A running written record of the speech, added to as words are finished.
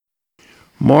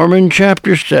Mormon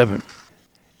chapter 7.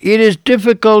 It is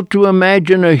difficult to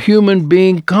imagine a human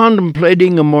being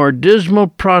contemplating a more dismal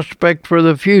prospect for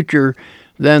the future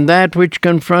than that which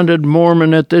confronted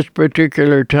Mormon at this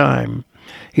particular time.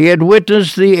 He had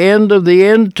witnessed the end of the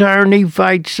entire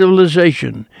Nephite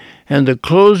civilization and the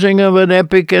closing of an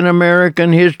epoch in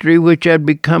American history which had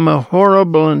become a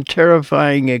horrible and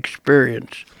terrifying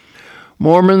experience.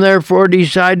 Mormon therefore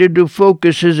decided to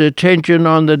focus his attention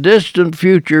on the distant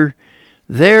future.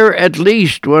 There at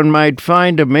least one might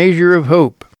find a measure of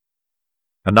hope.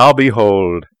 And now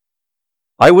behold,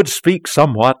 I would speak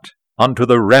somewhat unto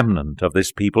the remnant of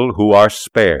this people who are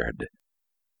spared.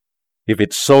 If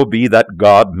it so be that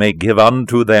God may give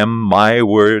unto them my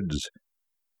words,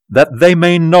 that they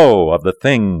may know of the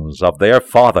things of their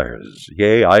fathers,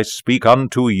 yea, I speak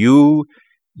unto you,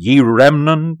 ye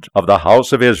remnant of the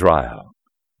house of Israel,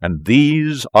 and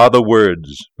these are the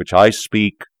words which I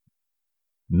speak.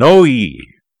 Know ye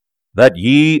that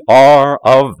ye are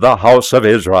of the house of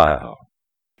Israel.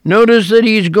 Notice that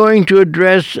he's going to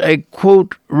address a,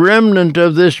 quote, remnant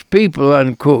of this people,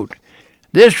 unquote.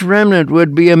 This remnant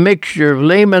would be a mixture of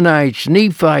Lamanites,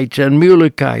 Nephites, and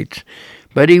Mulekites,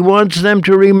 but he wants them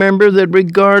to remember that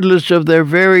regardless of their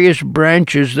various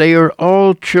branches, they are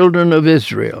all children of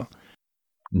Israel.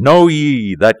 Know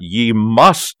ye that ye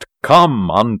must come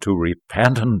unto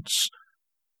repentance,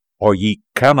 or ye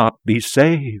cannot be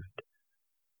saved.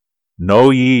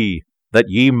 Know ye that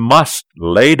ye must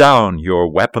lay down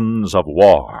your weapons of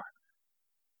war,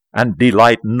 and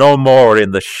delight no more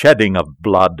in the shedding of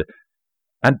blood,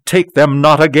 and take them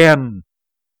not again,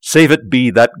 save it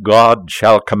be that God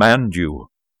shall command you.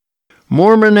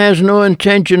 Mormon has no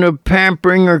intention of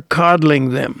pampering or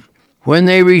coddling them. When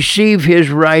they receive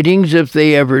his writings, if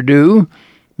they ever do,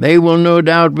 they will no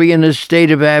doubt be in a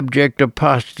state of abject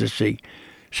apostasy.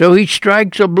 So he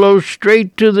strikes a blow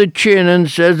straight to the chin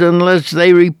and says unless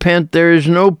they repent, there is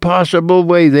no possible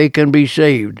way they can be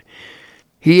saved.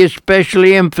 He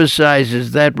especially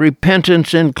emphasizes that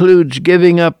repentance includes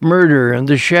giving up murder and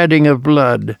the shedding of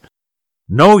blood.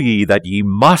 Know ye that ye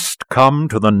must come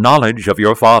to the knowledge of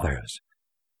your fathers,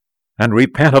 and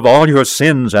repent of all your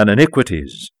sins and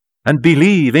iniquities, and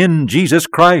believe in Jesus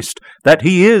Christ, that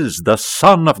he is the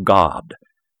Son of God,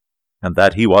 and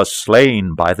that he was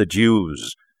slain by the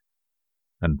Jews,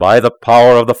 and by the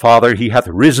power of the Father he hath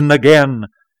risen again,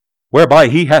 whereby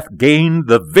he hath gained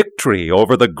the victory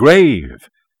over the grave,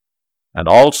 and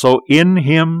also in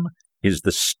him is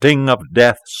the sting of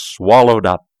death swallowed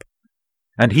up,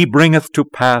 and he bringeth to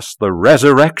pass the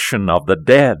resurrection of the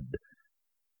dead,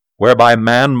 whereby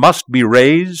man must be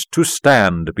raised to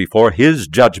stand before his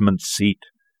judgment seat,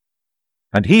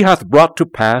 and he hath brought to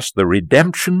pass the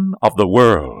redemption of the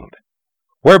world,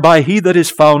 whereby he that is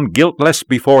found guiltless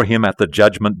before him at the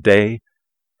judgment day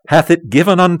hath it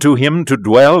given unto him to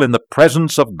dwell in the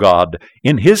presence of God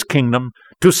in his kingdom,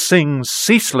 to sing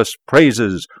ceaseless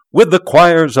praises with the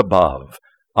choirs above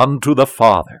unto the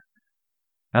Father,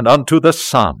 and unto the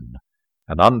Son,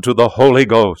 and unto the Holy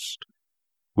Ghost,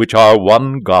 which are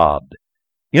one God,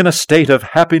 in a state of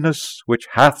happiness which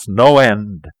hath no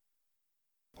end.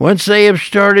 Once they have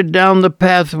started down the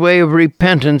pathway of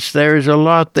repentance, there is a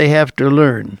lot they have to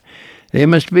learn. They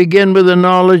must begin with a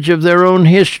knowledge of their own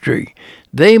history.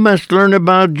 They must learn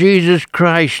about Jesus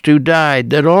Christ who died,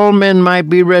 that all men might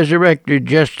be resurrected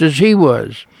just as he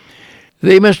was.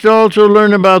 They must also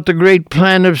learn about the great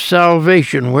plan of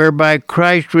salvation, whereby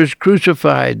Christ was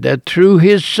crucified, that through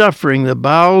his suffering the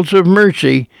bowels of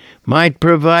mercy might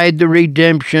provide the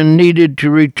redemption needed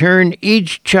to return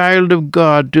each child of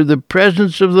God to the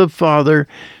presence of the Father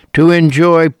to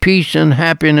enjoy peace and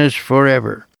happiness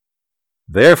forever.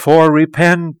 Therefore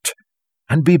repent,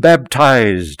 and be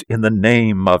baptized in the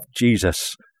name of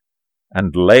Jesus,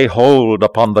 and lay hold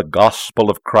upon the gospel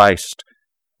of Christ,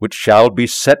 which shall be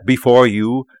set before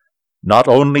you, not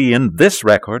only in this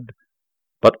record,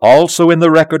 but also in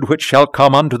the record which shall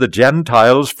come unto the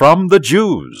Gentiles from the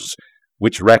Jews,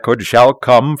 which record shall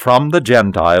come from the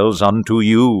Gentiles unto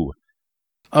you.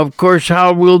 Of course,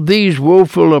 how will these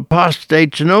woeful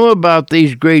apostates know about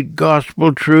these great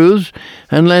gospel truths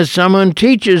unless someone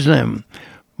teaches them?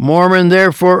 Mormon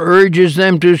therefore urges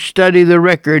them to study the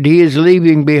record he is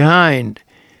leaving behind,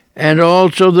 and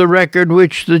also the record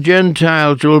which the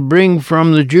Gentiles will bring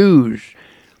from the Jews.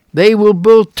 They will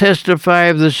both testify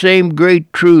of the same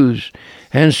great truths,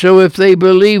 and so if they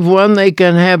believe one, they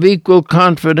can have equal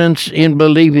confidence in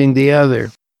believing the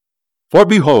other. For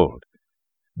behold,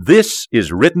 this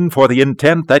is written for the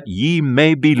intent that ye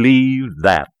may believe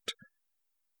that.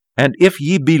 And if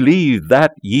ye believe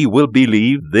that, ye will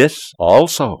believe this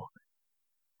also.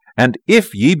 And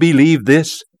if ye believe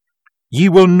this, ye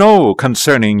will know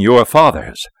concerning your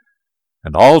fathers,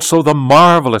 and also the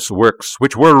marvelous works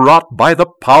which were wrought by the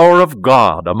power of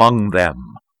God among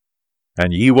them.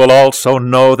 And ye will also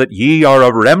know that ye are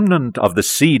a remnant of the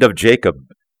seed of Jacob,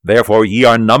 therefore ye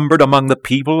are numbered among the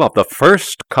people of the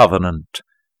first covenant.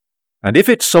 And if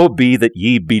it so be that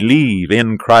ye believe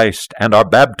in Christ, and are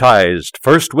baptized,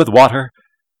 first with water,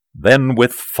 then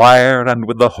with fire and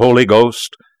with the Holy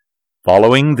Ghost,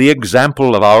 following the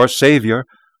example of our Saviour,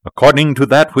 according to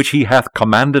that which he hath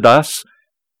commanded us,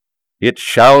 it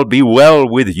shall be well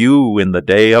with you in the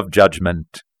day of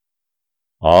judgment.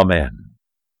 Amen.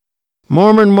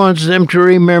 Mormon wants them to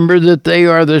remember that they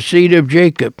are the seed of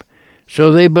Jacob,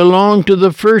 so they belong to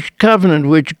the first covenant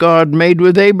which God made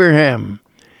with Abraham.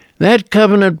 That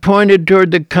covenant pointed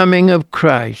toward the coming of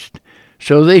Christ,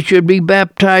 so they should be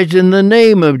baptized in the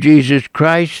name of Jesus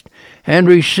Christ and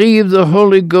receive the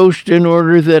Holy Ghost in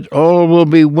order that all will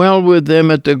be well with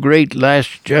them at the great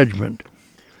last judgment.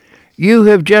 You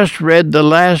have just read the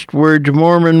last words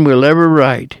Mormon will ever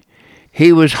write.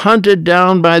 He was hunted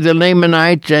down by the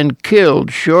Lamanites and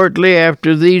killed shortly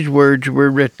after these words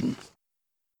were written.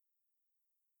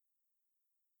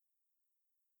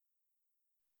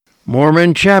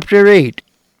 Mormon chapter 8.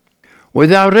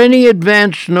 Without any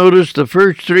advance notice, the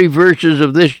first 3 verses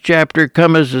of this chapter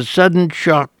come as a sudden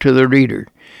shock to the reader.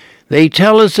 They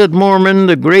tell us that Mormon,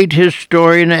 the great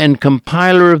historian and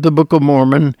compiler of the Book of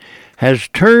Mormon, has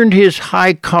turned his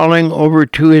high calling over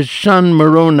to his son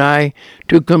Moroni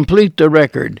to complete the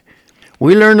record.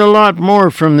 We learn a lot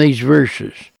more from these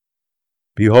verses.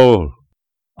 Behold,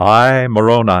 I,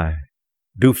 Moroni,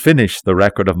 do finish the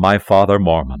record of my father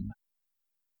Mormon.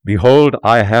 Behold,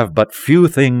 I have but few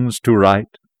things to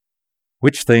write,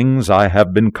 which things I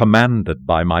have been commanded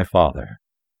by my father.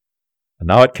 And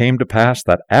now it came to pass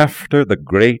that after the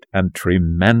great and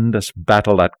tremendous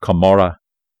battle at Cumorah,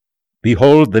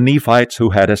 behold, the Nephites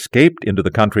who had escaped into the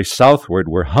country southward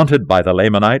were hunted by the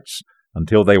Lamanites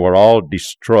until they were all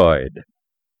destroyed.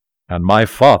 And my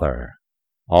father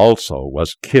also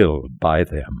was killed by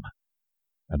them.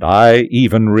 And I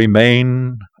even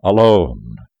remain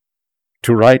alone,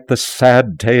 to write the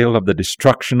sad tale of the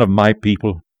destruction of my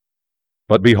people.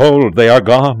 But behold, they are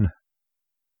gone,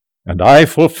 and I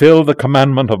fulfill the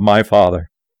commandment of my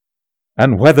father,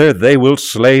 and whether they will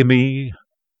slay me,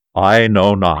 I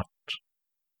know not.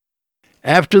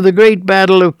 After the great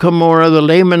battle of Cumorah, the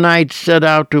Lamanites set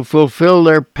out to fulfill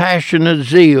their passionate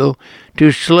zeal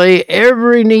to slay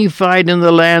every Nephite in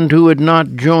the land who would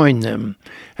not join them.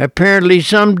 Apparently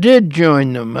some did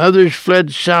join them. Others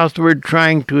fled southward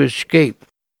trying to escape.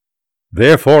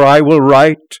 Therefore I will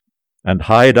write and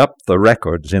hide up the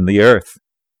records in the earth.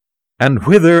 And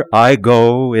whither I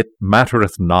go, it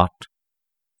mattereth not.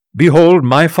 Behold,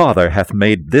 my father hath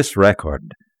made this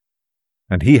record,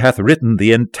 and he hath written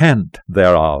the intent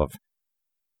thereof.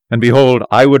 And behold,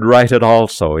 I would write it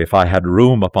also, if I had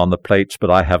room upon the plates,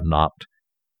 but I have not.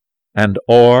 And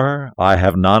ore I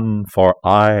have none, for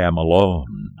I am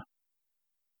alone.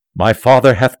 My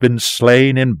father hath been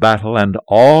slain in battle, and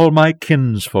all my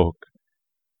kinsfolk.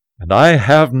 And I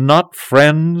have not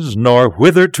friends, nor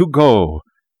whither to go.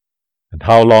 And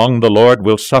how long the Lord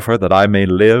will suffer that I may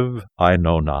live, I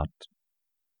know not.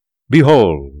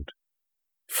 Behold,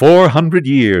 400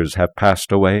 years have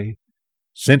passed away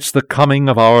since the coming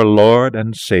of our Lord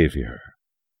and Savior.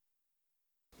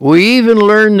 We even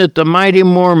learn that the mighty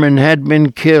Mormon had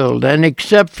been killed, and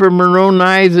except for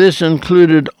Moroni, this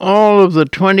included all of the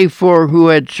 24 who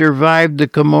had survived the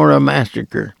Cumorah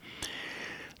massacre.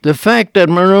 The fact that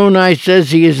Moroni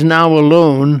says he is now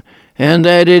alone, and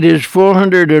that it is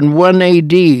 401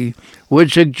 A.D.,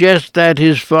 would suggest that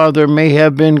his father may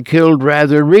have been killed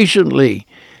rather recently,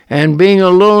 and being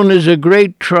alone is a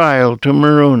great trial to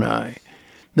Moroni.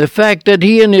 The fact that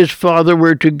he and his father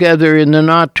were together in the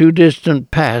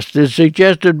not-too-distant past is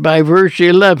suggested by verse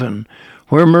 11,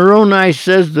 where Moroni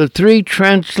says the 3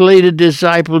 translated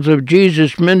disciples of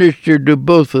Jesus ministered to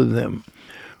both of them.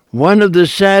 One of the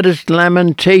saddest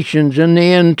lamentations in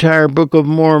the entire Book of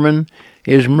Mormon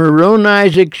is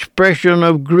Moroni's expression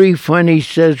of grief when he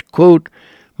says, quote,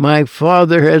 "My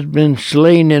father has been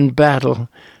slain in battle,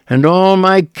 and all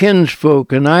my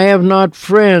kinsfolk, and I have not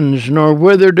friends, nor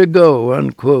whither to go,"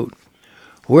 unquote.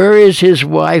 Where is his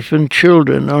wife and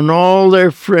children, and all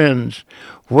their friends?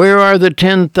 Where are the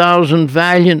 10,000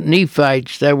 valiant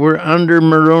Nephites that were under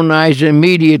Moroni's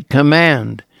immediate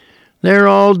command? They're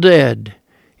all dead.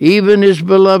 Even his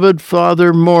beloved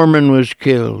father Mormon was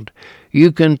killed.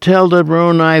 You can tell that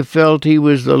Moroni felt he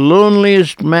was the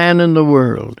loneliest man in the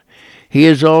world. He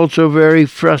is also very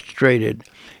frustrated.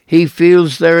 He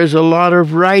feels there is a lot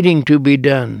of writing to be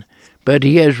done, but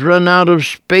he has run out of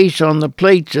space on the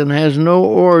plates and has no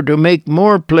ore to make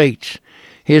more plates.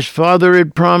 His father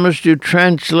had promised to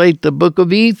translate the book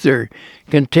of Ether,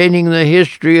 containing the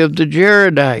history of the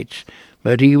Jaredites,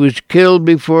 but he was killed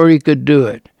before he could do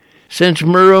it. Since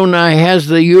Moroni has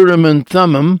the Urim and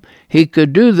Thummim, he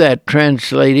could do that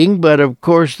translating, but of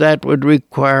course that would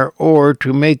require ore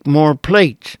to make more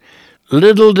plates.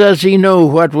 Little does he know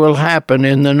what will happen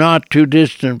in the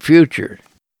not-too-distant future.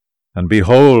 And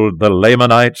behold, the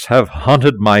Lamanites have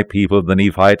hunted my people, the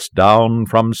Nephites, down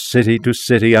from city to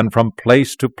city and from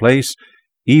place to place,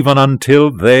 even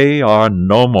until they are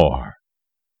no more.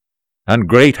 And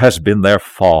great has been their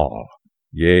fall,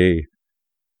 yea,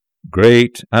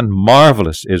 great and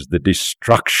marvelous is the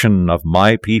destruction of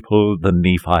my people, the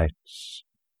Nephites.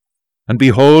 And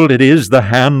behold, it is the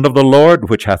hand of the Lord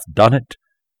which hath done it.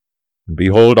 And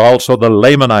behold, also the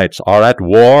Lamanites are at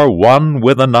war one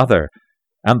with another,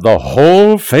 and the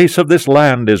whole face of this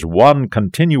land is one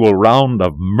continual round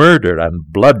of murder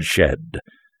and bloodshed,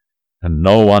 and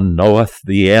no one knoweth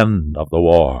the end of the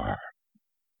war.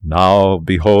 Now,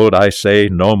 behold, I say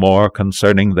no more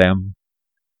concerning them.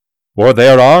 For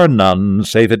there are none,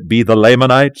 save it be the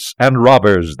Lamanites and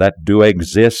robbers that do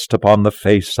exist upon the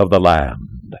face of the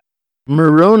land.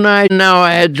 Moroni now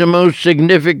adds a most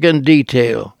significant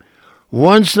detail.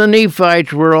 Once the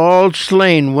Nephites were all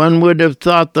slain, one would have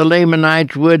thought the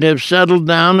Lamanites would have settled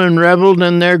down and reveled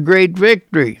in their great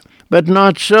victory. But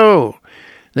not so.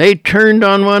 They turned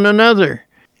on one another.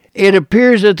 It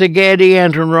appears that the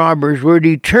Gadianton robbers were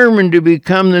determined to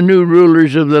become the new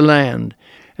rulers of the land,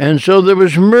 and so there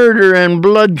was murder and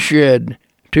bloodshed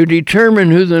to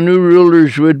determine who the new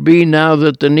rulers would be now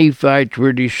that the Nephites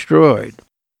were destroyed.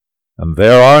 And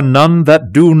there are none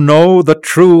that do know the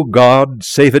true God,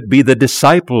 save it be the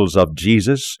disciples of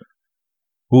Jesus,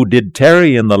 who did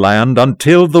tarry in the land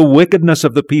until the wickedness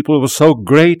of the people was so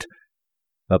great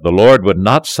that the Lord would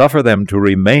not suffer them to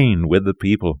remain with the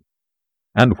people.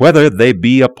 And whether they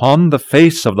be upon the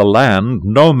face of the land,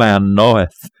 no man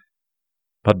knoweth.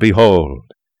 But behold,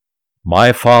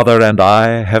 my Father and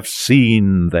I have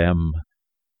seen them,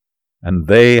 and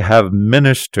they have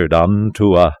ministered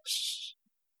unto us.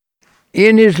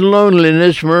 In his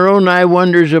loneliness, Moroni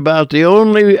wonders about the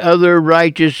only other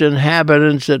righteous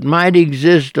inhabitants that might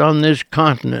exist on this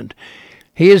continent.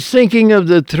 He is thinking of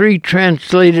the 3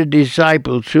 translated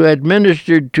disciples who had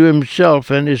ministered to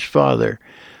himself and his father.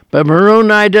 But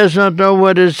Moroni does not know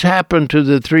what has happened to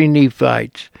the 3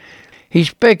 Nephites. He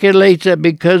speculates that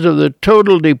because of the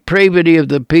total depravity of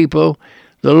the people,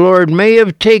 the Lord may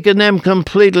have taken them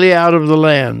completely out of the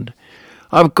land.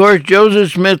 Of course,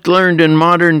 Joseph Smith learned in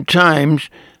modern times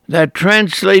that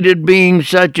translated beings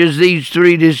such as these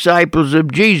 3 disciples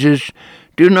of Jesus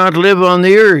do not live on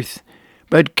the earth,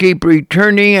 but keep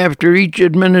returning after each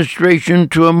administration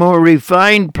to a more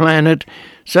refined planet,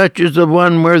 such as the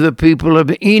one where the people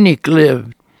of Enoch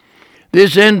lived.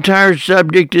 This entire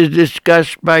subject is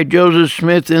discussed by Joseph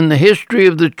Smith in The History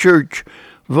of the Church,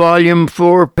 Volume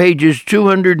 4, pages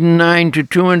 209 to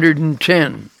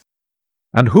 210.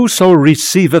 And whoso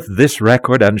receiveth this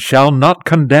record and shall not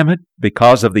condemn it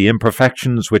because of the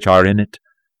imperfections which are in it,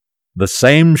 the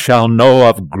same shall know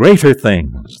of greater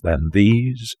things than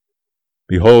these.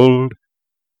 Behold,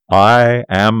 I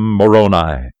am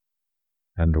Moroni,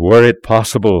 and were it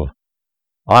possible,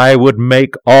 I would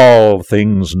make all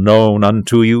things known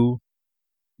unto you.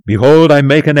 Behold, I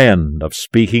make an end of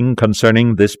speaking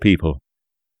concerning this people.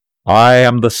 I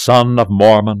am the son of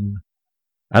Mormon,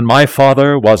 and my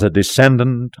father was a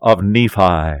descendant of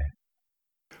Nephi.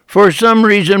 For some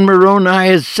reason, Moroni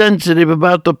is sensitive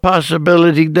about the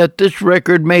possibility that this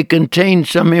record may contain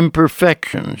some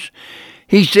imperfections.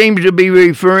 He seems to be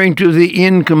referring to the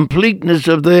incompleteness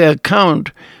of the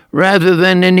account rather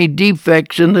than any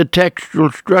defects in the textual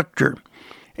structure.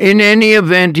 In any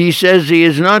event, he says he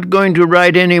is not going to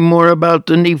write any more about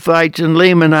the Nephites and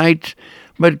Lamanites,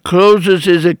 but closes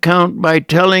his account by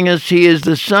telling us he is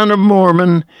the son of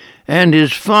Mormon, and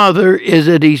his father is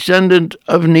a descendant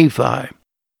of Nephi.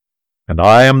 And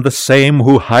I am the same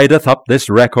who hideth up this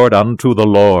record unto the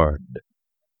Lord.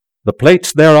 The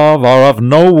plates thereof are of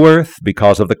no worth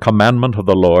because of the commandment of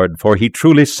the Lord, for he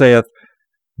truly saith,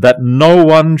 that no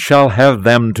one shall have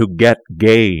them to get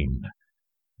gain,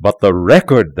 but the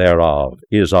record thereof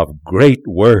is of great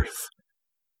worth.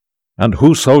 And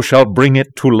whoso shall bring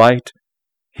it to light,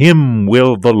 him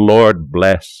will the Lord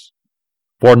bless.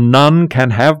 For none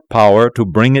can have power to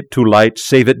bring it to light,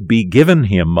 save it be given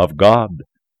him of God.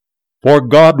 For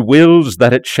God wills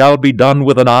that it shall be done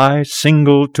with an eye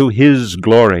single to his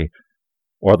glory,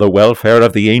 or the welfare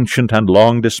of the ancient and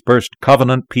long dispersed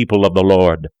covenant people of the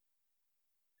Lord.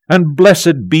 And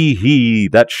blessed be he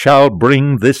that shall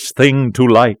bring this thing to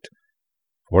light,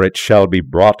 for it shall be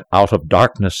brought out of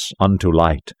darkness unto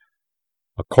light,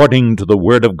 according to the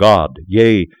word of God.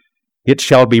 Yea, it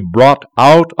shall be brought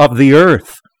out of the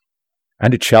earth,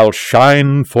 and it shall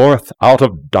shine forth out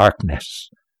of darkness,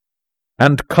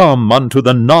 and come unto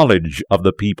the knowledge of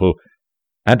the people,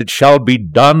 and it shall be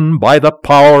done by the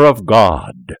power of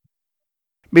God.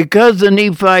 Because the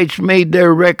Nephites made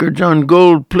their records on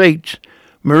gold plates,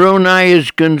 Moroni is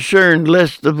concerned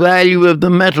lest the value of the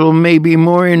metal may be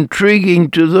more intriguing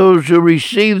to those who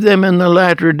receive them in the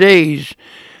latter days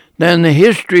than the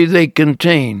history they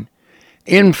contain.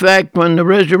 In fact, when the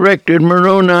resurrected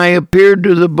Moroni appeared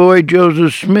to the boy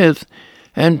Joseph Smith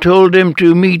and told him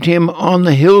to meet him on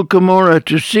the hill Cumorah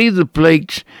to see the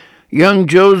plates, young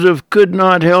Joseph could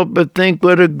not help but think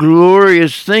what a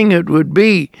glorious thing it would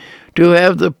be to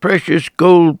have the precious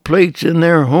gold plates in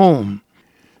their home.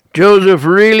 Joseph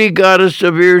really got a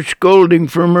severe scolding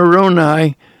from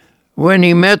Moroni when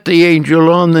he met the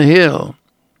angel on the hill.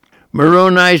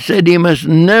 Moroni said he must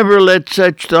never let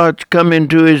such thoughts come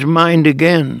into his mind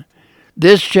again.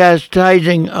 This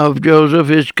chastising of Joseph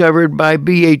is covered by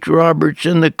B.H. Roberts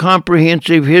in the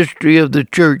Comprehensive History of the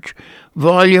Church,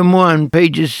 Volume 1,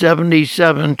 pages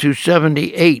 77 to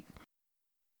 78.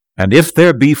 And if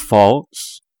there be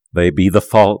faults, they be the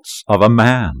faults of a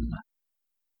man.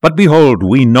 But behold,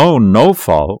 we know no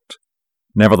fault.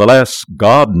 Nevertheless,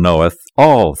 God knoweth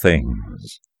all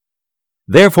things.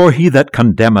 Therefore he that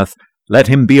condemneth, let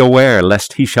him be aware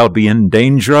lest he shall be in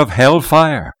danger of hell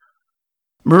fire.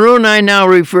 Moroni now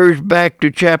refers back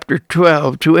to chapter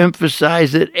 12 to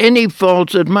emphasize that any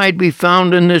faults that might be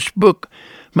found in this book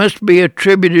must be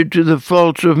attributed to the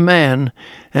faults of man,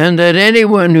 and that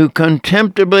anyone who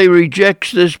contemptibly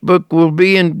rejects this book will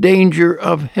be in danger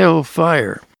of hell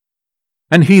fire.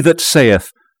 And he that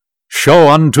saith, Show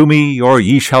unto me, or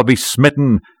ye shall be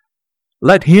smitten,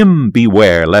 let him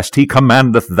beware lest he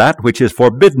commandeth that which is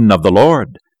forbidden of the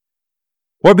Lord.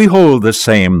 For behold, the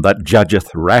same that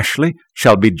judgeth rashly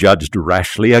shall be judged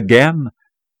rashly again.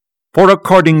 For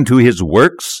according to his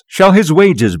works shall his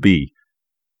wages be.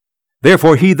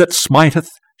 Therefore he that smiteth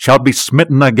shall be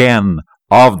smitten again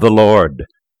of the Lord.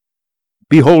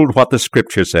 Behold what the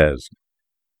Scripture says,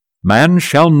 Man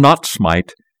shall not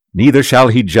smite, neither shall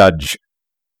he judge.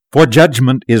 For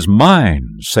judgment is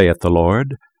mine, saith the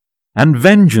Lord, and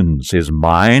vengeance is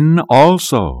mine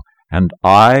also, and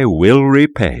I will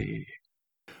repay.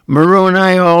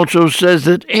 Moroni also says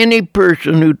that any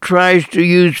person who tries to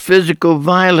use physical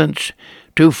violence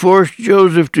to force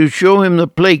Joseph to show him the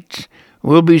plates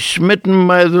will be smitten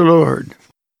by the Lord.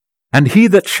 And he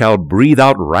that shall breathe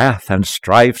out wrath and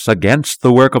strifes against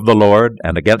the work of the Lord,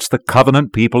 and against the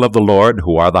covenant people of the Lord,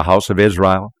 who are the house of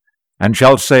Israel, and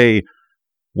shall say,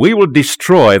 We will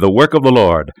destroy the work of the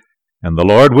Lord, and the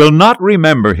Lord will not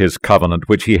remember his covenant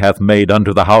which he hath made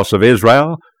unto the house of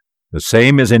Israel, the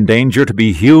same is in danger to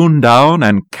be hewn down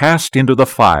and cast into the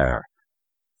fire.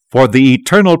 For the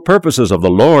eternal purposes of the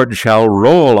Lord shall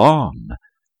roll on,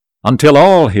 until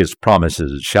all his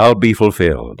promises shall be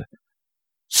fulfilled.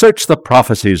 Search the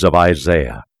prophecies of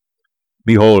Isaiah.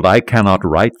 Behold, I cannot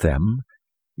write them.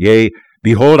 Yea,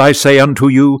 behold, I say unto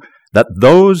you, that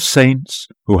those saints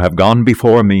who have gone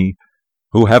before me,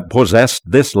 who have possessed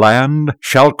this land,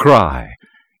 shall cry.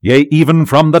 Yea, even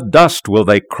from the dust will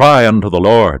they cry unto the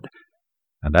Lord.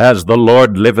 And as the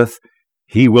Lord liveth,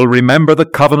 he will remember the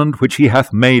covenant which he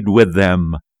hath made with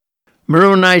them.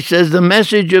 Moroni says the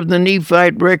message of the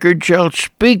Nephite record shall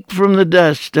speak from the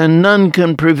dust, and none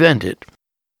can prevent it.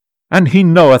 And he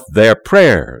knoweth their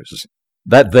prayers,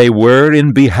 that they were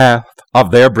in behalf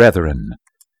of their brethren.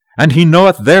 And he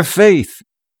knoweth their faith.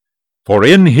 For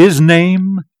in his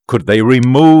name could they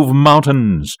remove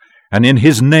mountains, and in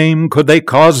his name could they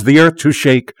cause the earth to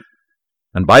shake.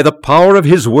 And by the power of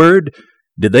his word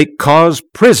did they cause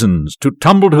prisons to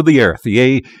tumble to the earth.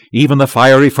 Yea, even the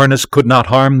fiery furnace could not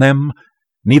harm them,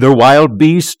 neither wild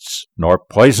beasts nor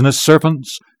poisonous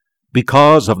serpents,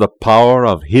 because of the power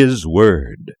of his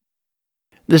word.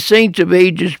 The saints of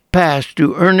ages past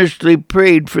who earnestly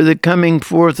prayed for the coming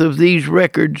forth of these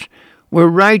records were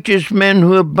righteous men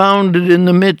who abounded in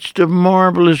the midst of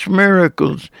marvelous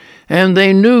miracles, and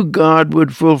they knew God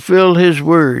would fulfill his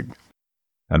word.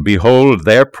 And behold,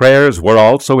 their prayers were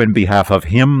also in behalf of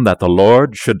him that the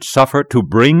Lord should suffer to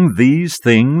bring these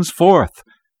things forth.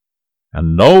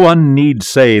 And no one need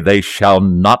say they shall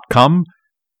not come,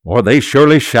 or they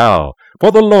surely shall,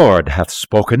 for the Lord hath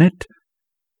spoken it.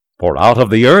 For out of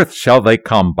the earth shall they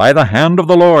come by the hand of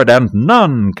the Lord, and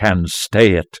none can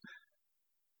stay it.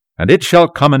 And it shall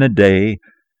come in a day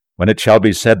when it shall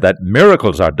be said that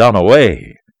miracles are done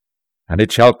away, And it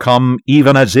shall come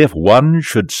even as if one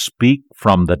should speak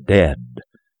from the dead.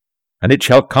 And it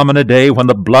shall come in a day when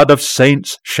the blood of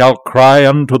saints shall cry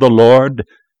unto the Lord,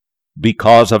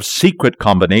 because of secret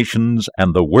combinations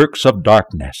and the works of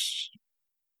darkness.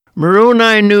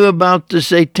 Moroni knew about the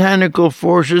satanical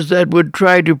forces that would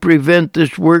try to prevent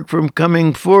this work from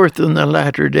coming forth in the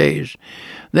latter days.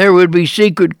 There would be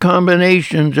secret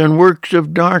combinations and works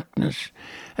of darkness.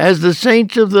 As the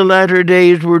saints of the latter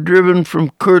days were driven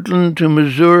from Kirtland to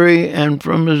Missouri, and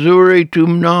from Missouri to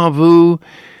Nauvoo,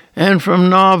 and from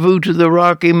Nauvoo to the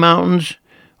Rocky Mountains,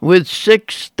 with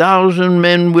 6,000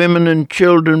 men, women, and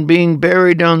children being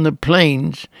buried on the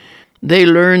plains, they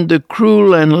learned the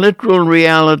cruel and literal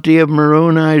reality of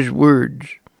Moroni's words.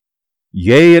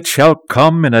 Yea, it shall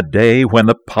come in a day when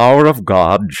the power of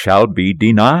God shall be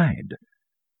denied,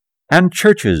 and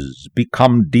churches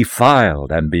become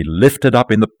defiled and be lifted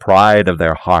up in the pride of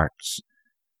their hearts.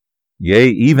 Yea,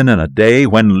 even in a day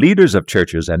when leaders of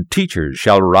churches and teachers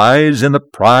shall rise in the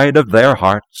pride of their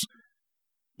hearts,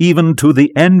 even to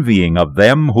the envying of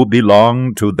them who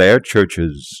belong to their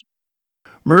churches.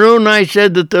 Moroni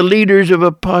said that the leaders of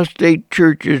apostate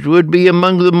churches would be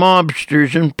among the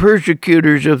mobsters and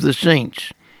persecutors of the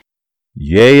saints.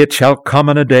 Yea, it shall come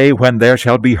in a day when there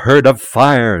shall be heard of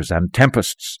fires and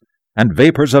tempests, and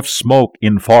vapors of smoke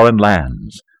in foreign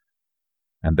lands.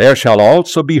 And there shall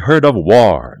also be heard of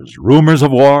wars, rumors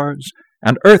of wars,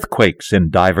 and earthquakes in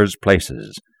divers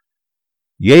places.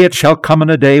 Yea, it shall come in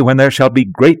a day when there shall be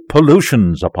great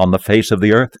pollutions upon the face of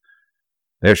the earth.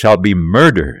 There shall be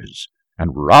murders,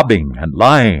 and robbing, and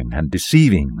lying, and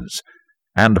deceivings,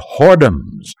 and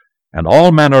whoredoms, and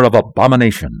all manner of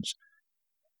abominations.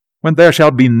 When there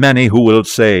shall be many who will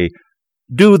say,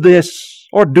 Do this,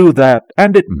 or do that,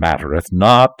 and it mattereth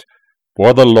not,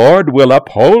 for the Lord will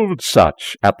uphold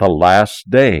such at the last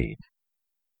day.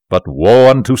 But woe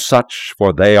unto such,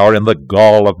 for they are in the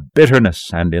gall of bitterness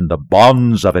and in the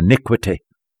bonds of iniquity.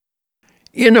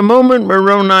 In a moment,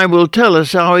 Moroni will tell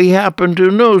us how he happened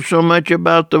to know so much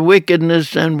about the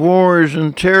wickedness and wars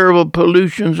and terrible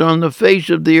pollutions on the face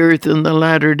of the earth in the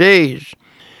latter days.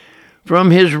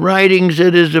 From his writings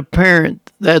it is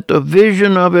apparent that the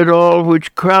vision of it all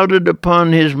which crowded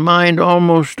upon his mind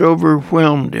almost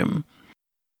overwhelmed him.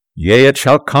 Yea, it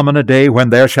shall come in a day when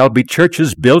there shall be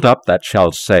churches built up that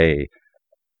shall say,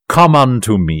 Come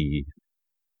unto me,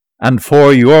 and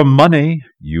for your money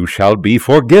you shall be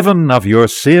forgiven of your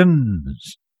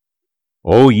sins.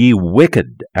 O ye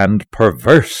wicked and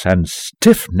perverse and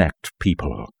stiff-necked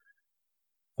people,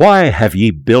 why have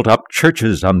ye built up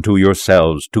churches unto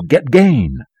yourselves to get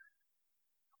gain?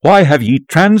 Why have ye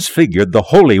transfigured the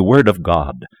holy word of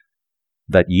God,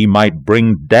 that ye might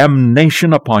bring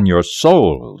damnation upon your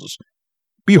souls?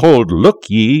 Behold, look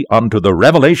ye unto the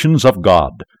revelations of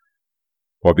God.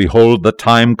 For behold, the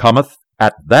time cometh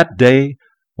at that day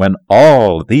when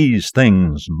all these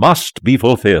things must be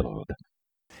fulfilled.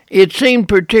 It seemed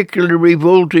particularly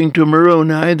revolting to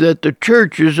Moroni that the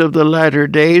churches of the latter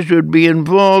days would be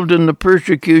involved in the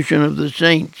persecution of the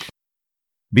saints.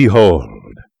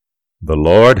 Behold, the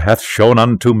Lord hath shown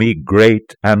unto me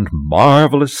great and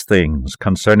marvelous things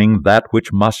concerning that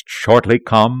which must shortly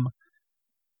come.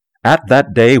 At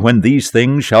that day when these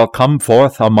things shall come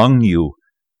forth among you,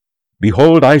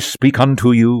 behold, I speak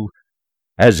unto you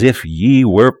as if ye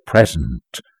were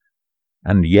present,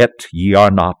 and yet ye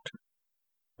are not.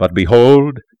 But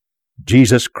behold,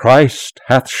 Jesus Christ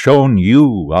hath shown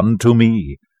you unto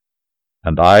me,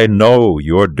 and I know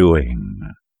your doing.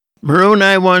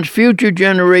 Moroni wants future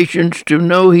generations to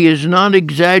know he is not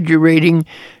exaggerating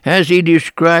as he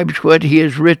describes what he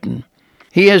has written.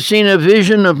 He has seen a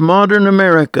vision of modern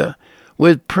America,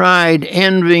 with pride,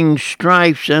 envying,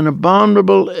 strifes, and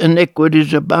abominable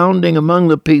iniquities abounding among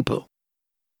the people.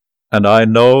 And I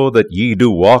know that ye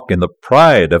do walk in the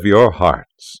pride of your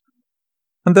hearts.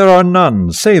 And there are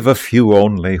none, save a few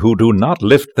only, who do not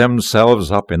lift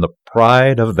themselves up in the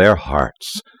pride of their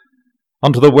hearts,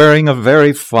 unto the wearing of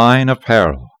very fine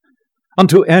apparel,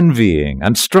 unto envying,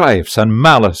 and strifes, and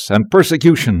malice, and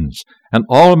persecutions, and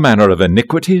all manner of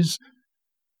iniquities.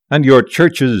 And your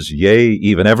churches, yea,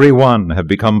 even every one, have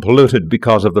become polluted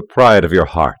because of the pride of your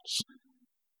hearts.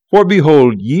 For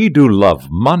behold, ye do love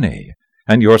money,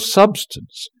 and your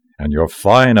substance, and your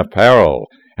fine apparel,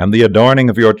 and the adorning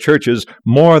of your churches,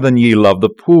 more than ye love the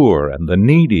poor, and the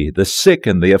needy, the sick,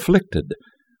 and the afflicted.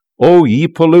 O ye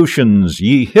pollutions,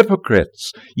 ye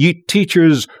hypocrites, ye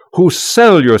teachers who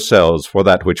sell yourselves for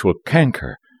that which will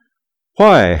canker,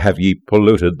 why have ye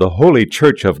polluted the holy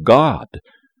church of God?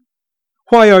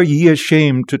 Why are ye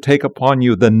ashamed to take upon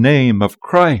you the name of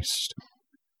Christ?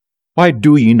 Why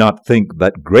do ye not think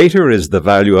that greater is the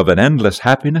value of an endless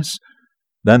happiness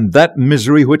than that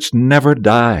misery which never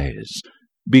dies,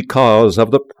 because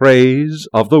of the praise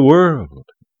of the world?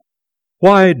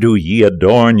 Why do ye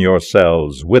adorn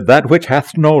yourselves with that which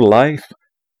hath no life,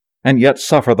 and yet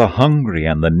suffer the hungry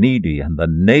and the needy and the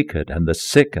naked and the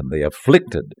sick and the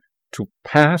afflicted to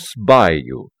pass by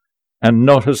you, and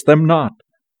notice them not?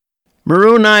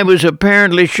 Moroni was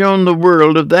apparently shown the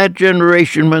world of that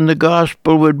generation when the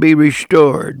gospel would be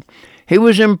restored. He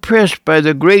was impressed by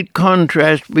the great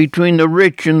contrast between the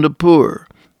rich and the poor.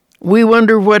 We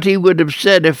wonder what he would have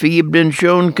said if he had been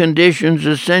shown conditions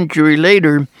a century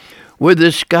later, with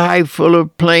the sky full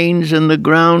of planes and the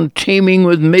ground teeming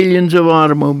with millions of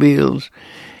automobiles.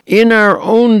 In our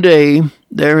own day,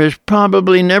 there has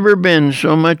probably never been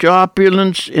so much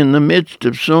opulence in the midst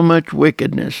of so much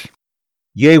wickedness.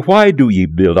 Yea, why do ye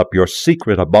build up your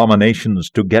secret abominations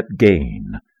to get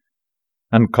gain,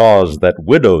 and cause that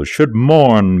widows should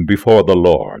mourn before the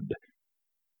Lord,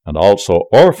 and also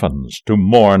orphans to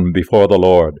mourn before the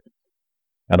Lord,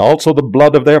 and also the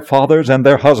blood of their fathers and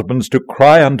their husbands to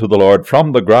cry unto the Lord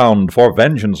from the ground for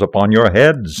vengeance upon your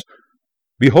heads?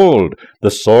 Behold, the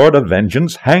sword of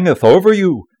vengeance hangeth over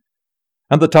you,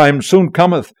 and the time soon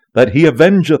cometh that he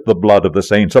avengeth the blood of the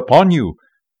saints upon you,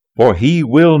 for he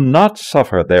will not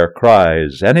suffer their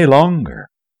cries any longer.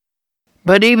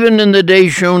 But even in the day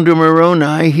shown to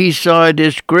Moroni, he saw a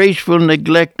disgraceful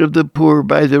neglect of the poor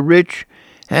by the rich,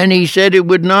 and he said it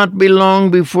would not be long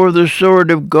before the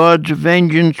sword of God's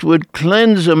vengeance would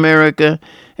cleanse America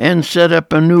and set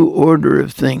up a new order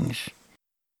of things.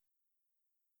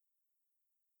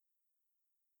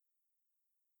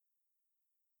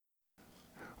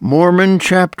 Mormon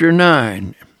chapter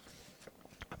 9.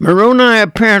 Moroni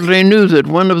apparently knew that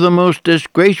one of the most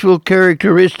disgraceful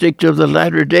characteristics of the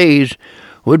latter days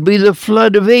would be the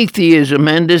flood of atheism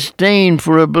and disdain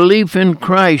for a belief in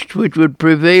Christ which would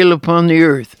prevail upon the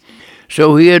earth.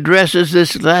 So he addresses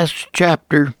this last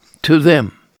chapter to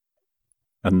them.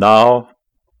 And now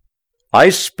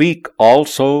I speak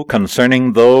also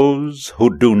concerning those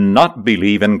who do not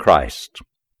believe in Christ.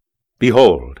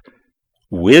 Behold,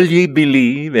 will ye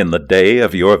believe in the day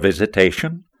of your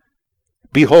visitation?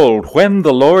 Behold, when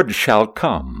the Lord shall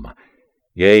come,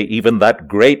 yea, even that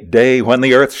great day when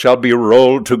the earth shall be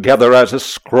rolled together as a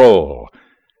scroll,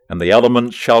 and the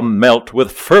elements shall melt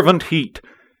with fervent heat,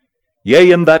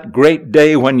 yea, in that great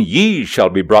day when ye shall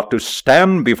be brought to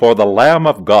stand before the Lamb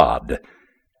of God,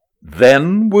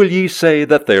 then will ye say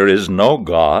that there is no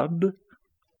God?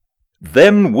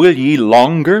 Then will ye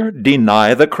longer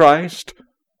deny the Christ?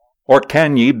 Or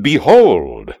can ye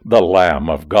behold the Lamb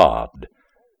of God?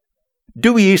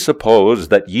 Do ye suppose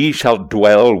that ye shall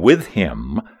dwell with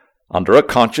him under a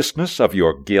consciousness of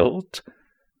your guilt?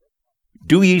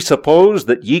 Do ye suppose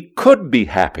that ye could be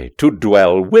happy to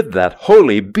dwell with that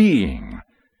holy being,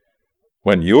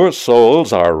 when your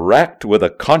souls are racked with a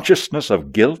consciousness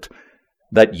of guilt,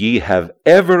 that ye have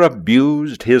ever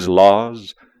abused his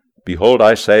laws? Behold,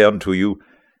 I say unto you,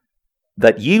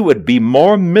 that ye would be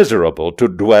more miserable to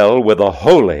dwell with a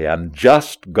holy and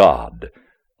just God,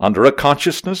 under a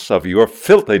consciousness of your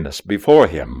filthiness before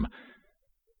him,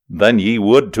 than ye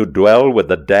would to dwell with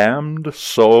the damned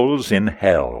souls in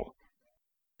hell.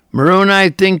 Moroni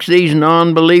thinks these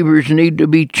non-believers need to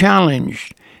be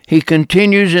challenged. He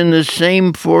continues in the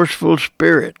same forceful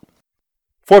spirit.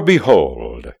 For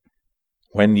behold,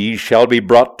 when ye shall be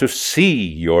brought to see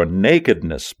your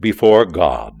nakedness before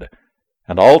God,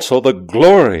 and also the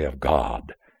glory of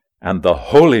God, and the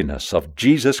holiness of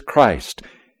Jesus Christ,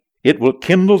 it will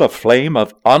kindle a flame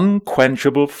of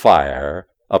unquenchable fire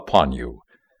upon you.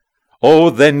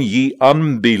 O then, ye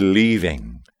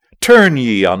unbelieving, turn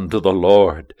ye unto the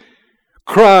Lord.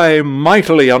 Cry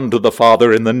mightily unto the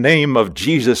Father in the name of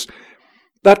Jesus,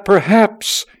 that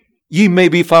perhaps ye may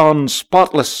be found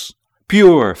spotless,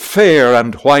 pure, fair,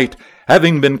 and white,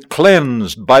 having been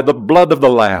cleansed by the blood of the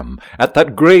Lamb at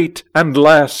that great and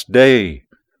last day.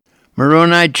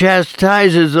 Moroni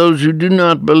chastises those who do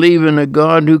not believe in a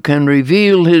God who can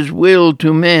reveal his will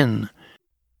to men.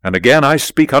 And again I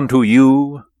speak unto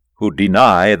you who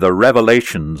deny the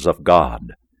revelations of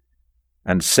God,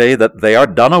 and say that they are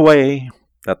done away,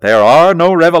 that there are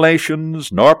no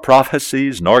revelations, nor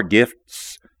prophecies, nor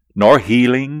gifts, nor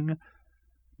healing,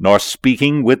 nor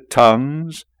speaking with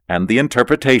tongues, and the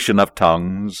interpretation of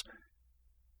tongues.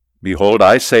 Behold,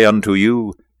 I say unto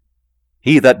you,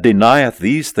 he that denieth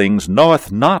these things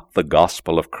knoweth not the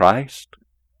gospel of Christ.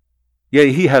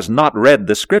 Yea, he has not read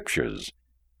the Scriptures.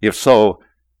 If so,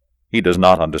 he does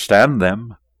not understand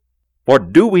them. For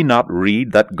do we not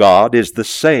read that God is the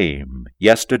same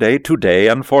yesterday, today,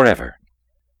 and forever?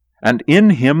 and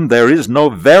in him there is no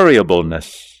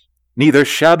variableness, neither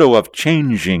shadow of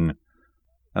changing.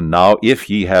 And now if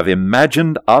ye have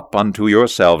imagined up unto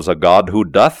yourselves a God who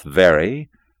doth vary,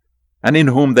 and in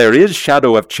whom there is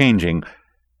shadow of changing,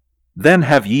 then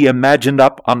have ye imagined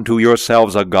up unto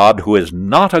yourselves a God who is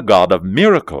not a God of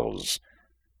miracles.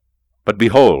 But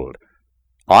behold,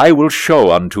 I will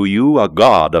show unto you a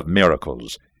God of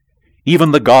miracles,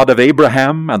 even the God of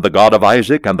Abraham, and the God of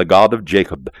Isaac, and the God of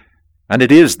Jacob. And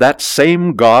it is that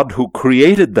same God who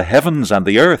created the heavens and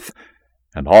the earth,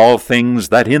 and all things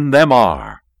that in them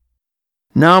are.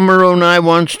 Now Moroni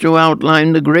wants to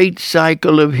outline the great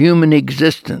cycle of human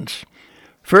existence.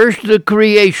 First the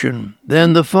creation,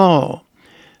 then the fall.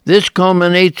 This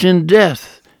culminates in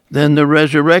death, then the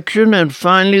resurrection, and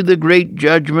finally the great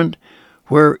judgment,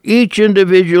 where each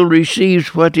individual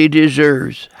receives what he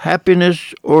deserves,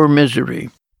 happiness or misery.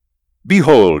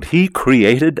 Behold, he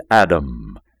created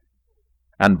Adam,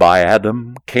 and by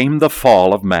Adam came the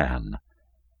fall of man.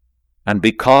 And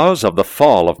because of the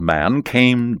fall of man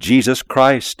came Jesus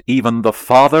Christ, even the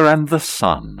Father and the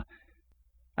Son.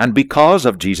 And because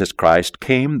of Jesus Christ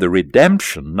came the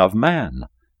redemption of man.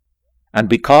 And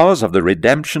because of the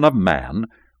redemption of man,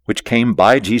 which came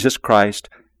by Jesus Christ,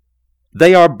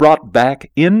 they are brought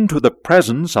back into the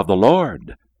presence of the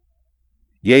Lord.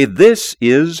 Yea, this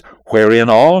is wherein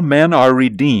all men are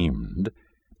redeemed,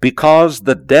 because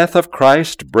the death of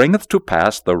Christ bringeth to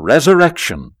pass the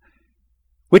resurrection,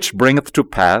 which bringeth to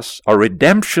pass a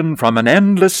redemption from an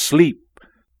endless sleep,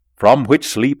 from which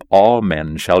sleep all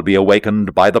men shall be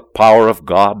awakened by the power of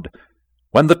God,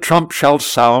 when the trump shall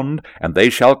sound, and they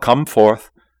shall come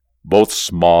forth, both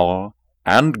small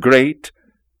and great,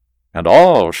 and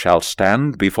all shall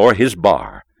stand before his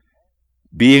bar,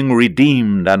 being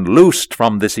redeemed and loosed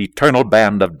from this eternal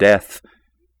band of death,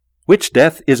 which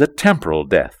death is a temporal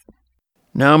death.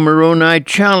 Now Moroni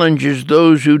challenges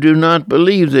those who do not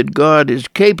believe that God is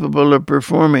capable of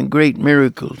performing great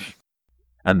miracles.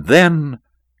 And then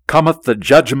cometh the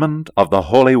judgment of the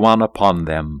Holy One upon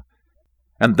them.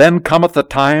 And then cometh the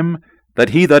time that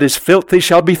he that is filthy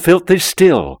shall be filthy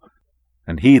still,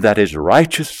 and he that is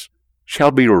righteous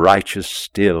shall be righteous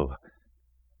still.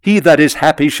 He that is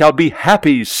happy shall be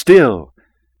happy still,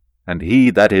 and he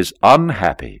that is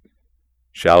unhappy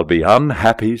shall be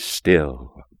unhappy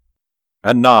still.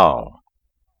 And now,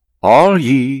 all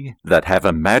ye that have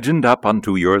imagined up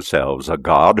unto yourselves a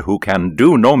God who can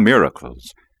do no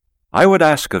miracles, I would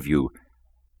ask of you,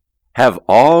 have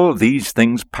all these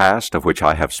things passed of which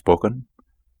I have spoken?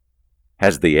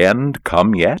 Has the end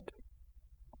come yet?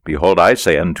 Behold, I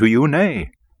say unto you,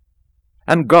 nay.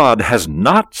 And God has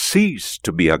not ceased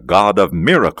to be a God of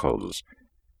miracles.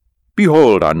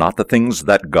 Behold, are not the things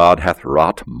that God hath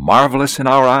wrought marvelous in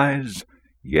our eyes?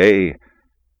 Yea,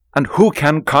 and who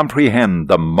can comprehend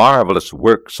the marvelous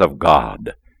works of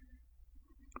God?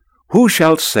 Who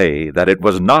shall say that it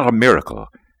was not a miracle,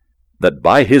 that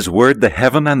by his word the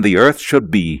heaven and the earth should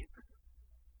be,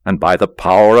 and by the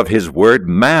power of his word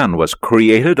man was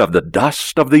created of the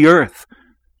dust of the earth,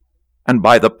 and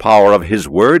by the power of his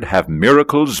word have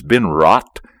miracles been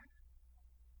wrought?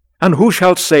 And who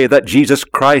shall say that Jesus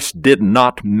Christ did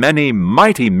not many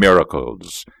mighty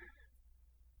miracles?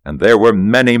 And there were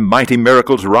many mighty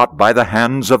miracles wrought by the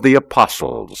hands of the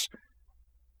apostles.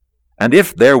 And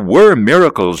if there were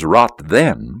miracles wrought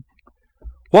then,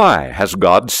 why has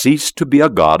God ceased to be a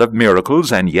God of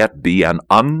miracles, and yet be an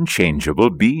unchangeable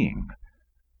being?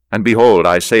 And behold,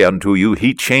 I say unto you,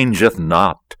 he changeth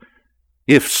not.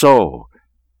 If so,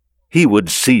 he would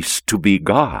cease to be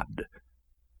God.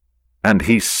 And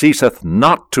he ceaseth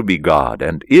not to be God,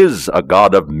 and is a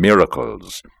God of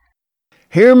miracles.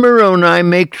 Here Moroni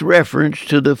makes reference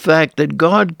to the fact that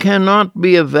God cannot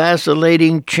be a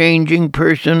vacillating, changing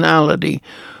personality,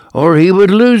 or he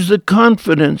would lose the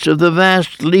confidence of the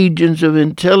vast legions of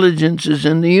intelligences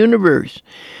in the universe.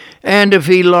 And if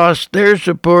he lost their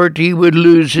support, he would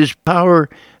lose his power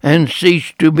and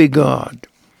cease to be God.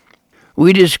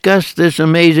 We discussed this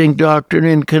amazing doctrine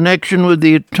in connection with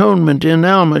the atonement in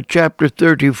Alma chapter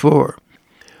 34.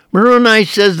 Moroni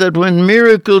says that when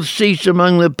miracles cease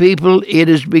among the people, it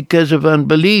is because of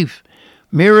unbelief.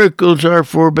 Miracles are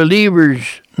for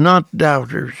believers, not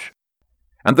doubters.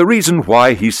 And the reason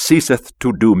why he ceaseth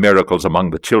to do miracles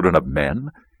among the children of men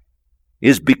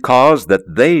is because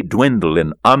that they dwindle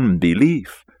in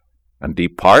unbelief, and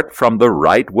depart from the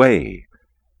right way,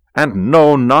 and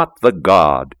know not the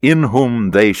God in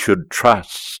whom they should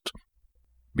trust.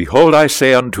 Behold, I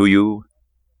say unto you,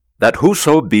 that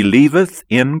whoso believeth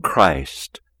in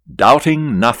Christ,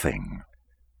 doubting nothing,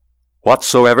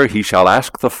 whatsoever he shall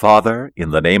ask the Father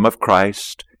in the name of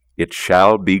Christ, it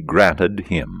shall be granted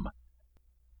him.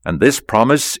 and this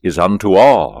promise is unto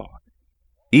all,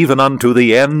 even unto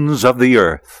the ends of the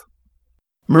earth.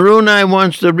 Moroni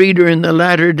wants the reader in the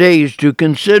latter days to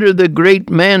consider the great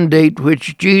mandate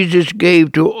which Jesus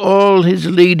gave to all his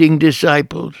leading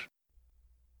disciples.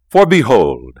 For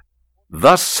behold,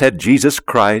 thus said Jesus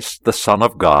Christ, the Son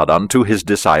of God, unto his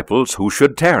disciples who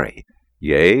should tarry,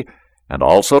 yea, and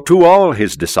also to all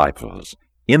his disciples,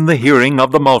 in the hearing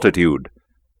of the multitude.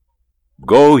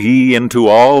 Go ye into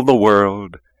all the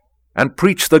world, and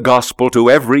preach the gospel to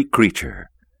every creature.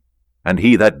 And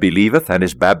he that believeth and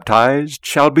is baptized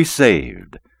shall be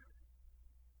saved,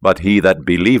 but he that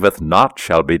believeth not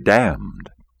shall be damned.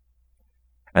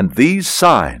 And these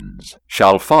signs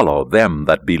shall follow them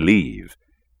that believe.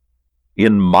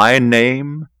 In my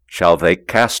name shall they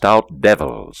cast out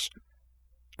devils.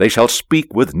 They shall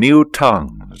speak with new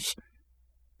tongues.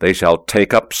 They shall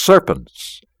take up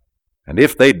serpents. And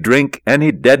if they drink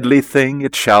any deadly thing,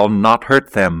 it shall not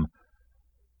hurt them.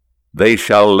 They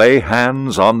shall lay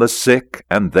hands on the sick,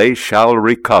 and they shall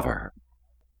recover.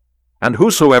 And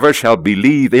whosoever shall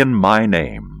believe in my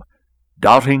name,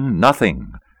 doubting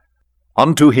nothing,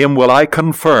 unto him will I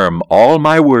confirm all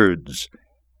my words,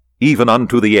 even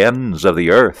unto the ends of the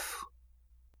earth.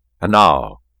 And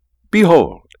now,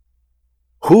 behold,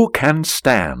 who can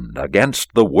stand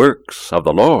against the works of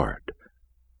the Lord?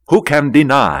 Who can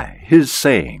deny his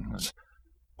sayings?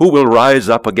 Who will rise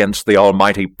up against the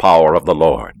almighty power of the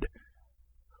Lord?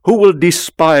 Who will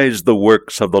despise the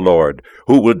works of the Lord?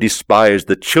 Who will despise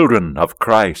the children of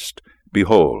Christ?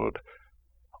 Behold,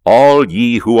 all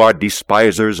ye who are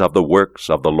despisers of the works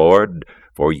of the Lord,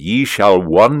 for ye shall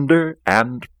wonder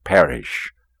and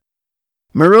perish.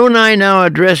 Moroni now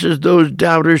addresses those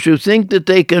doubters who think that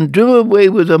they can do away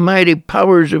with the mighty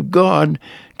powers of God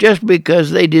just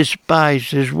because they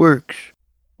despise his works.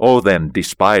 O then,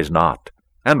 despise not,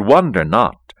 and wonder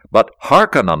not, but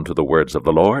hearken unto the words of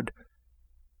the Lord.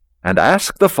 And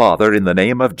ask the Father in the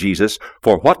name of Jesus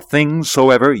for what things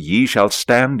soever ye shall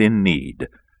stand in need.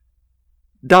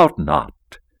 Doubt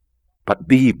not, but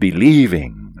be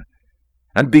believing,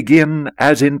 and begin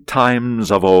as in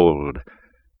times of old,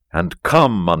 and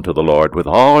come unto the Lord with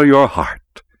all your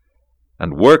heart,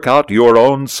 and work out your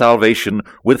own salvation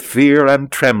with fear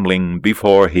and trembling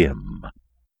before him.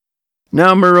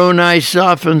 Now Moroni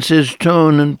softens his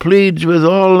tone and pleads with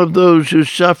all of those who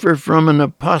suffer from an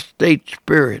apostate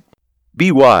spirit.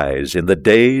 Be wise in the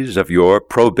days of your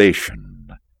probation.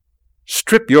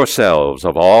 Strip yourselves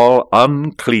of all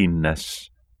uncleanness.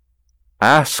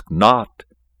 Ask not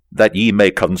that ye may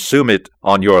consume it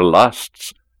on your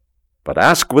lusts, but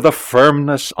ask with a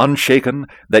firmness unshaken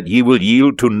that ye will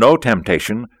yield to no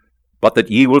temptation, but that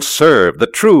ye will serve the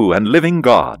true and living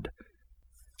God.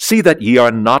 See that ye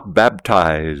are not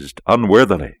baptized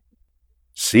unworthily.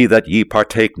 See that ye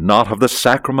partake not of the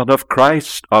sacrament of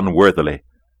Christ unworthily,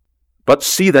 but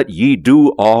see that ye do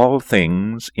all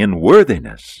things in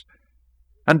worthiness,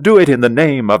 and do it in the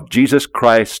name of Jesus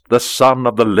Christ, the Son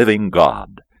of the living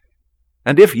God.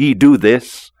 And if ye do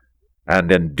this,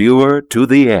 and endure to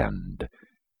the end,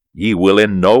 ye will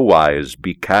in no wise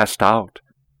be cast out.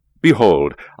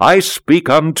 Behold, I speak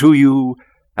unto you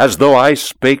as though I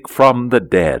spake from the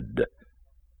dead,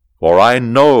 for I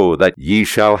know that ye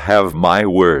shall have my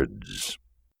words.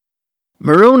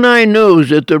 Moroni knows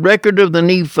that the record of the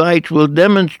Nephites will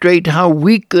demonstrate how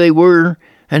weak they were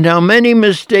and how many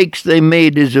mistakes they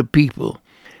made as a people.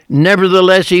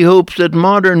 Nevertheless, he hopes that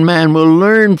modern man will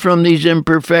learn from these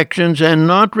imperfections and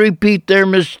not repeat their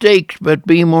mistakes, but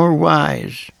be more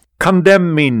wise.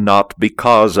 Condemn me not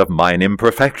because of mine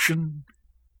imperfection,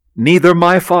 neither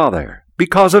my father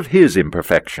because of his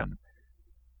imperfection,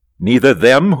 neither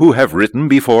them who have written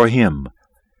before him,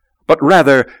 but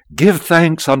rather give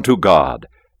thanks unto God,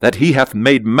 that he hath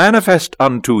made manifest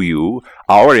unto you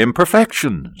our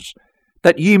imperfections,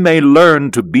 that ye may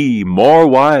learn to be more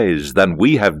wise than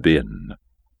we have been.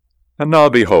 And now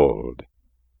behold,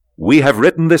 we have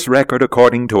written this record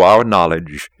according to our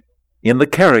knowledge, in the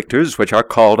characters which are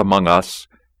called among us,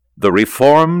 the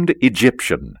Reformed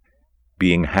Egyptian,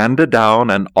 being handed down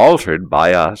and altered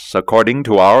by us according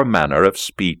to our manner of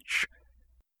speech.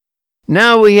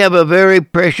 Now we have a very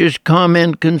precious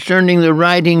comment concerning the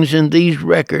writings in these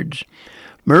records.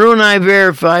 Moroni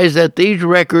verifies that these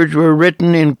records were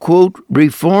written in, quote,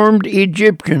 Reformed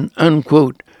Egyptian,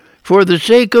 unquote, for the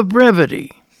sake of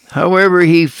brevity. However,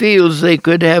 he feels they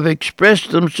could have expressed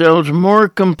themselves more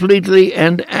completely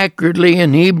and accurately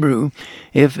in Hebrew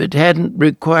if it hadn't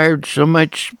required so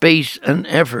much space and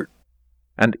effort.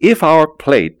 And if our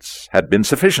plates had been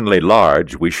sufficiently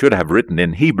large, we should have written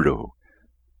in Hebrew.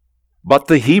 But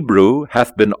the Hebrew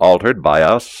hath been altered by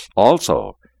us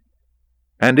also,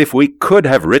 And if we could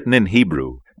have written in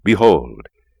Hebrew, behold,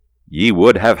 ye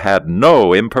would have had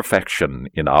no imperfection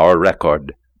in our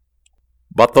record.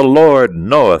 But the Lord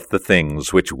knoweth the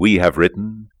things which we have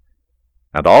written,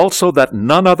 and also that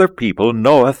none other people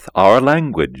knoweth our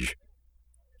language.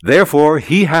 Therefore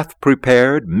he hath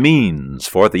prepared means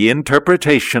for the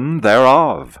interpretation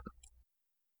thereof.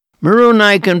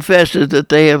 Moroni confesses that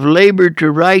they have labored to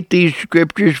write these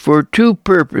scriptures for two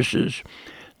purposes.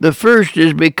 The first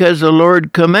is because the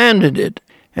Lord commanded it,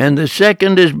 and the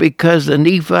second is because the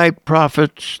Nephite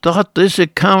prophets thought this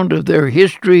account of their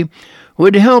history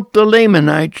would help the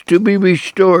Lamanites to be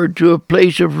restored to a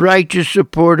place of righteous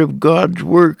support of God's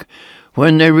work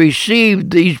when they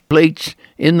received these plates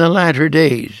in the latter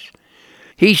days.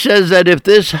 He says that if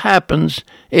this happens,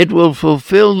 it will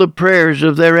fulfill the prayers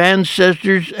of their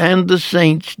ancestors and the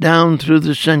saints down through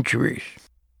the centuries.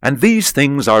 And these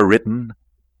things are written,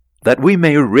 that we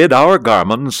may rid our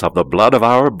garments of the blood of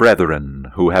our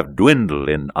brethren who have dwindled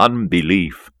in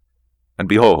unbelief. And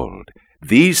behold,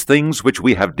 these things which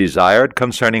we have desired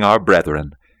concerning our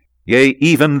brethren, yea,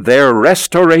 even their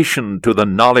restoration to the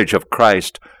knowledge of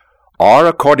Christ, are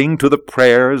according to the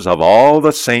prayers of all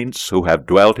the saints who have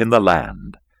dwelt in the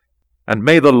land. And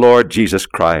may the Lord Jesus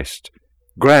Christ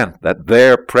grant that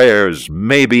their prayers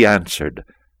may be answered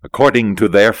according to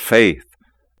their faith.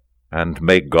 And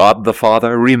may God the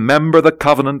Father remember the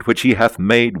covenant which he hath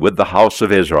made with the house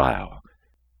of Israel.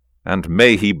 And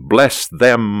may he bless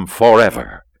them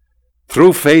forever,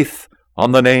 through faith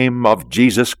on the name of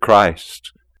Jesus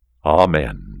Christ.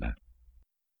 Amen.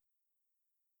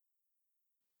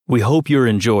 We hope you're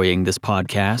enjoying this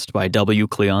podcast by W.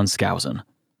 Cleon Skousen.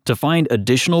 To find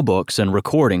additional books and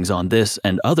recordings on this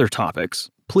and other topics,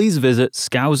 please visit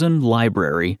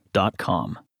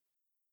skousenlibrary.com.